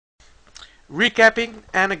Recapping,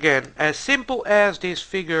 and again, as simple as this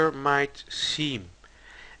figure might seem,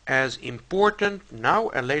 as important now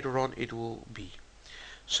and later on it will be.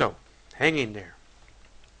 So, hang in there.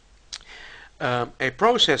 A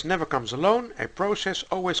process never comes alone. A process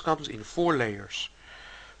always comes in 4 layers.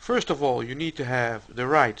 First of all, you need to have the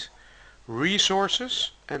right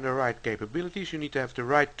resources and the right capabilities. You need to have the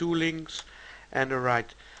right toolings and the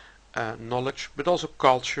right knowledge, but also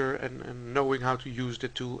culture and knowing how to use the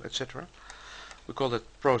tool, etc. We call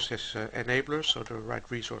that process enablers, so the right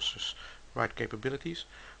resources, right capabilities.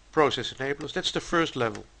 Process enablers, that's the first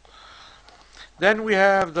level. Then we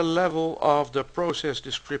have the level of the process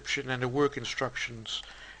description and the work instructions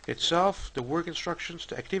itself. The work instructions,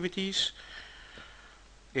 the activities.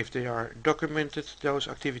 If they are documented, those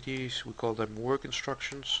activities, we call them work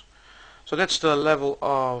instructions. So that's the level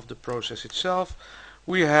of the process itself.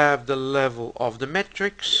 We have the level of the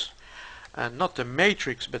metrics, and not the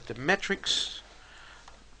matrix, but the metrics.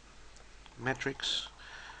 Metrics.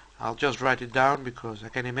 I'll just write it down because I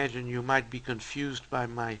can imagine you might be confused by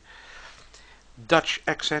my Dutch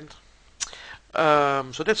accent.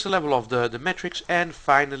 So that's the level of the metrics, and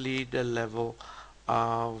finally the level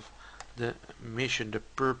of the mission, the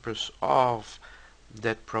purpose of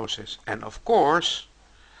that process. And of course,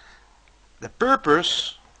 the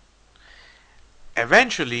purpose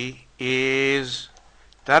eventually is,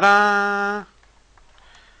 ta-da,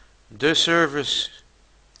 the service.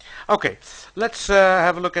 Okay, let's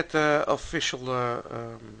have a look at the official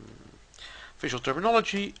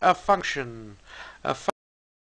terminology. A function